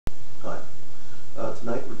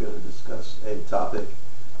Tonight we're going to discuss a topic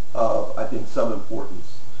of, I think, some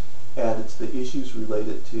importance, and it's the issues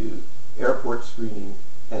related to airport screening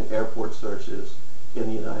and airport searches in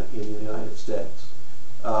the United States.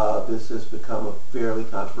 This has become a fairly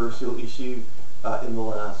controversial issue in the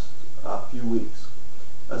last few weeks.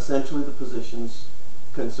 Essentially, the positions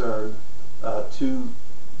concern two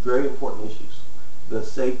very important issues: the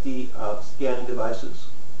safety of scanning devices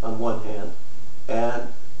on one hand, and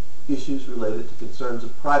issues related to concerns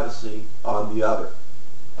of privacy on the other.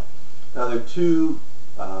 Now, there are two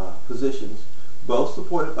positions, both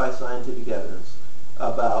supported by scientific evidence,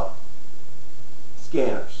 about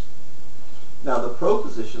scanners. Now, the pro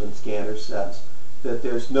position in scanners says that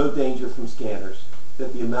there's no danger from scanners,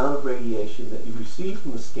 that the amount of radiation that you receive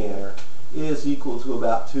from the scanner is equal to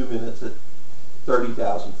about 2 minutes at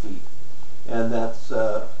 30,000 feet, and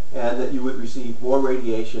that you would receive more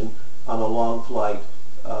radiation on a long flight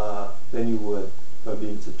than you would from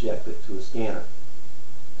being subjected to a scanner.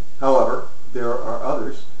 However, there are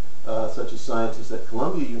others, such as scientists at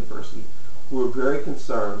Columbia University, who are very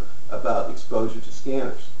concerned about exposure to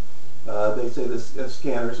scanners. They say that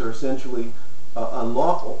scanners are essentially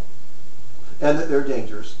unlawful, and that they're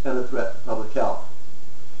dangerous and a threat to public health.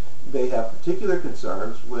 They have particular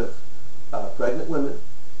concerns with pregnant women,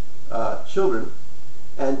 children,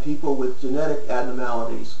 and people with genetic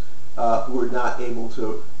abnormalities who are not able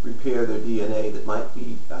to repair their DNA that might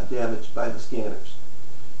be damaged by the scanners.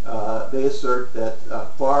 They assert that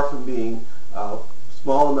far from being a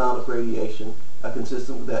small amount of radiation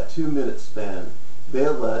consistent with that 2-minute span, they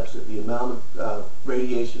allege that the amount of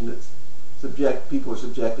radiation that people are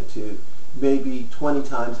subjected to may be 20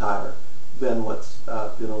 times higher than what's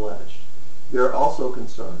been alleged. They're also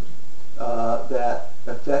concerned that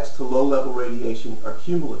effects to low-level radiation are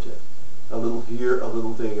cumulative, a little here, a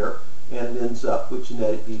little there, and it ends up with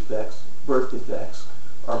genetic defects, birth defects,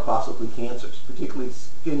 or possibly cancers, particularly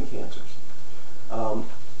skin cancers.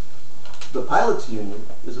 The pilots' union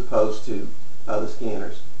is opposed to the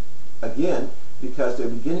scanners, again, because they're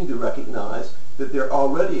beginning to recognize that they're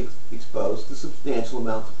already exposed to substantial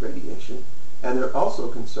amounts of radiation, and they're also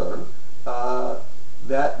concerned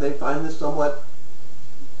that they find this somewhat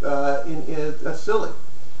silly.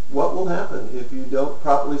 What will happen if you don't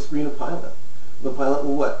properly screen a pilot? The pilot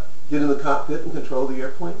will what? Get in the cockpit and control the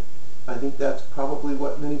airplane? I think that's probably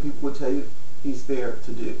what many people would tell you he's there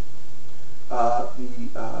to do.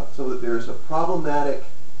 So that there's a problematic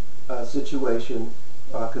situation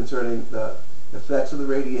concerning the effects of the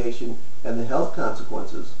radiation and the health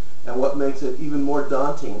consequences. And what makes it even more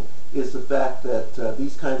daunting is the fact that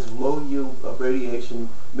these kinds of low yield of radiation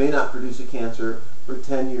may not produce a cancer for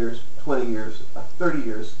 10 years, 20 years, 30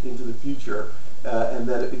 years into the future, and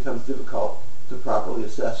then it becomes difficult to properly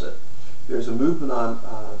assess it. There's a movement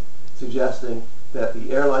on suggesting that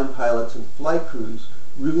the airline pilots and flight crews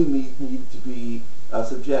really need to be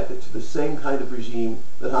subjected to the same kind of regime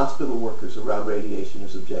that hospital workers around radiation are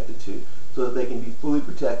subjected to, so that they can be fully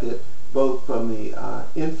protected both from the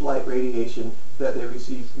in-flight radiation that they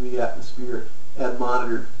receive from the atmosphere and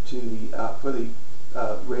monitored for the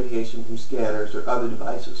radiation from scanners or other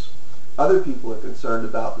devices. Other people are concerned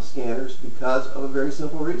about the scanners because of a very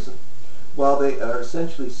simple reason. While they are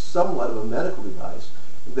essentially somewhat of a medical device,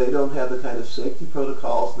 they don't have the kind of safety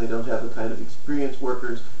protocols, and they don't have the kind of experienced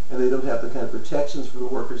workers, and they don't have the kind of protections for the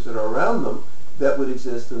workers that are around them that would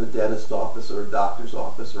exist in a dentist's office or a doctor's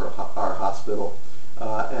office or a hospital,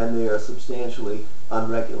 and they are substantially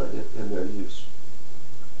unregulated in their use.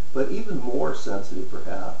 But even more sensitive,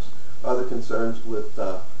 perhaps, are the concerns with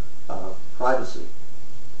privacy.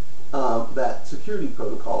 That security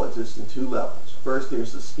protocol exists in two levels. First,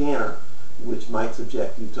 there's the scanner, which might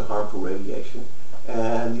subject you to harmful radiation,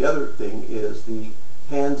 and the other thing is the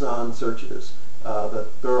hands-on searches, the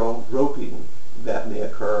thorough groping that may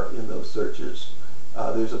occur in those searches.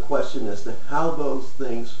 There's a question as to how those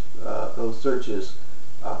things, those searches,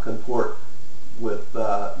 comport with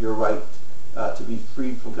your right to be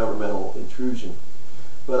free from governmental intrusion.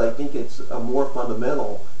 But I think it's more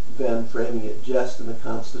fundamental than framing it just in the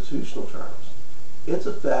constitutional terms. It's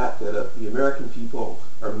a fact that the American people,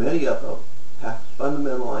 or many of them, have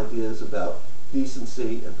fundamental ideas about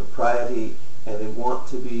decency and propriety, and they want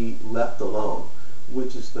to be left alone,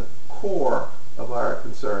 which is the core of our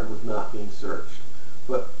concern with not being searched.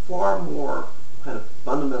 But far more kind of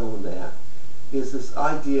fundamental than that is this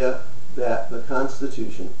idea that the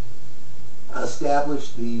Constitution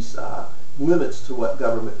established these limits to what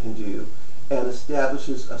government can do, and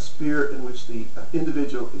establishes a spirit in which the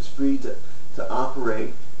individual is free to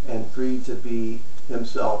operate and free to be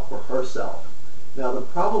himself or herself. Now, the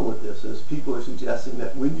problem with this is people are suggesting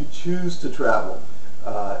that when you choose to travel,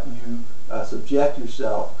 you subject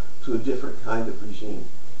yourself to a different kind of regime.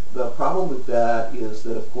 The problem with that is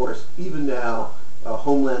that, of course, even now,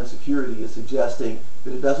 Homeland Security is suggesting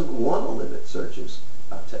that it doesn't want to limit searches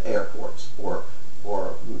to airports, or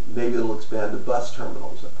maybe it'll expand to bus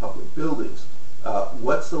terminals at public buildings.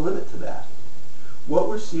 What's the limit to that? What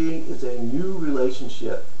we're seeing is a new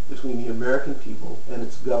relationship between the American people and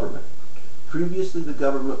its government. Previously, the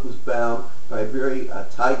government was bound by very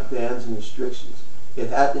tight bans and restrictions. It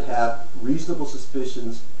had to have reasonable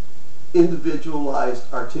suspicions,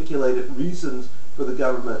 individualized, articulated reasons for the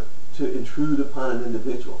government to intrude upon an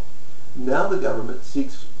individual. Now the government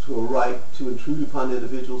seeks to a right to intrude upon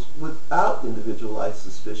individuals without individualized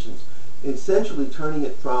suspicions, essentially turning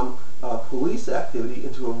it from police activity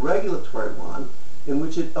into a regulatory one in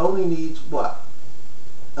which it only needs what?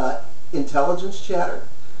 Intelligence chatter.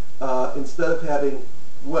 Instead of having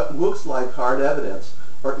what looks like hard evidence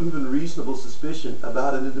or even reasonable suspicion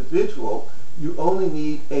about an individual, you only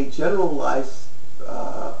need a generalized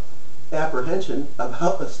apprehension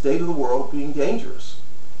about the state of the world being dangerous.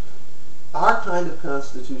 Our kind of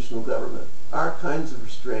constitutional government, our kinds of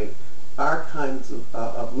restraint, our kinds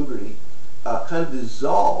of liberty kind of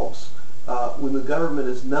dissolves when the government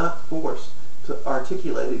is not forced to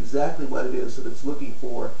articulate exactly what it is that it's looking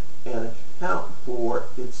for and account for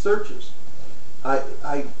its searches.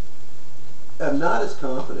 I am not as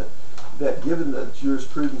confident that, given the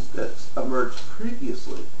jurisprudence that's emerged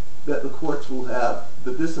previously, that the courts will have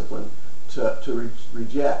the discipline to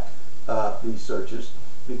reject these searches,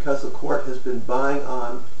 because the court has been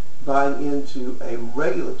buying into a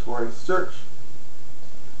regulatory search.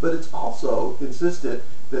 But it's also insisted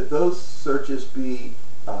that those searches be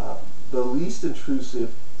the least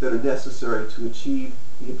intrusive that are necessary to achieve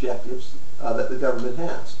the objectives that the government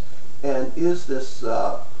has. And is this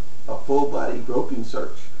a full-body groping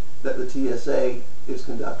search that the TSA is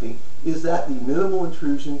conducting, is that the minimal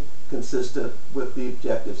intrusion consistent with the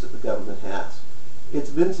objectives that the government has? It's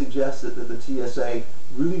been suggested that the TSA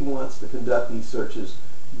really wants to conduct these searches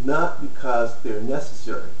not because they're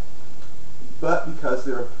necessary, but because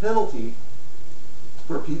they're a penalty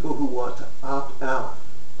for people who want to opt out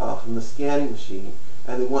from the scanning machine,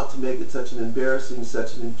 and they want to make it such an embarrassing,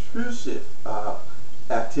 such an intrusive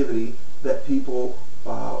activity that people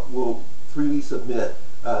will freely submit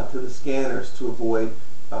to the scanners to avoid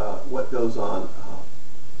what goes on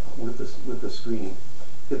with the screening.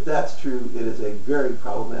 If that's true, it is a very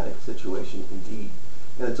problematic situation indeed.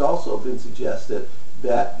 And it's also been suggested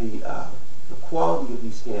that the quality of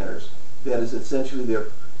these scanners, that is essentially their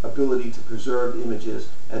ability to preserve images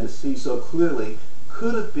and to see so clearly,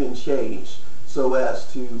 could have been changed so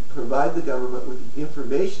as to provide the government with the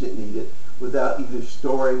information it needed without either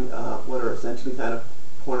storing what are essentially kind of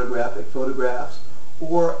pornographic photographs,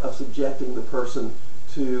 or of subjecting the person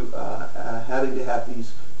to having to have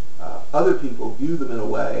these other people view them in a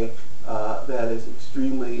way that is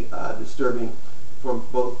extremely disturbing from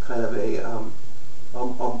both kind of a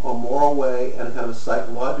moral way and a kind of a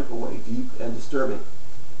psychological way, deep and disturbing.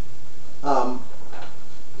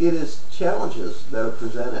 It is challenges that are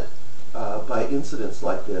presented by incidents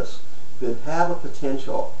like this that have a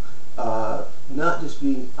potential, not just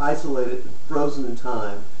being isolated and frozen in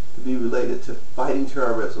time, to be related to fighting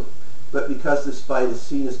terrorism, but because this fight is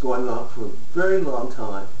seen as going on for a very long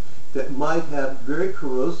time, that might have very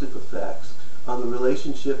corrosive effects on the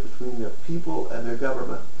relationship between their people and their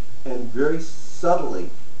government, and very subtly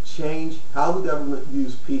change how the government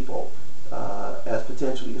views people as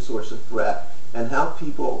potentially a source of threat, and how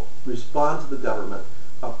people respond to the government,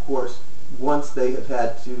 of course, once they have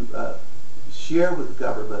had to share with the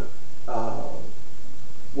government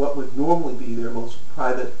what would normally be their most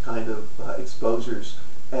private kind of exposures,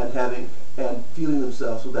 and feeling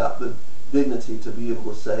themselves without the dignity to be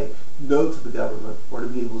able to say no to the government, or to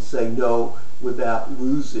be able to say no without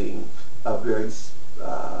losing a very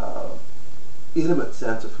intimate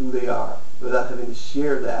sense of who they are, without having to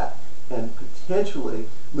share that, and potentially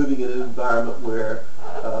living in an environment where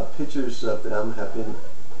pictures of them have been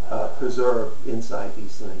preserved inside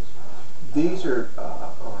these things. These are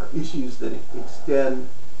issues that extend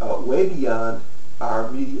way beyond our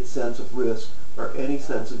immediate sense of risk or any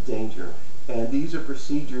sense of danger. And these are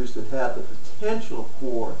procedures that have the potential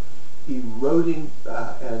for eroding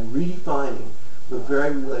and redefining the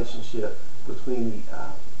very relationship between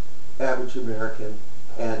the average American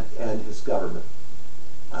and his government.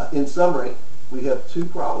 In summary, we have two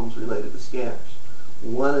problems related to scanners.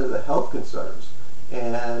 One is the health concerns,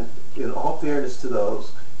 and in all fairness to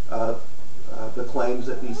those, the claims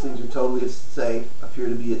that these things are totally safe appear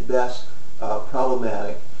to be at best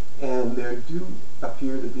problematic, and there do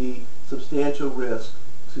appear to be substantial risk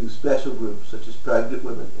to special groups such as pregnant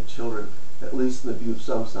women and children, at least in the view of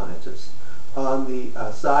some scientists. On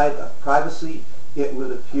the side of privacy, it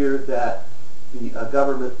would appear that the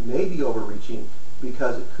government may be overreaching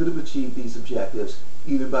because it could have achieved these objectives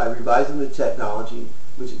either by revising the technology,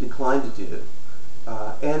 which it declined to do,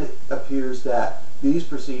 and it appears that these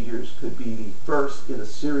procedures could be the first in a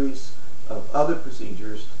series of other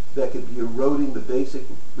procedures that could be eroding the basic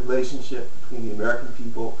relationship between the American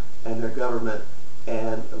people and their government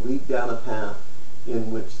and lead down a path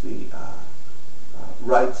in which the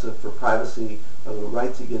rights for privacy, the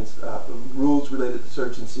rights against rules related to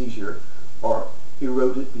search and seizure are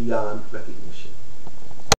eroded beyond recognition.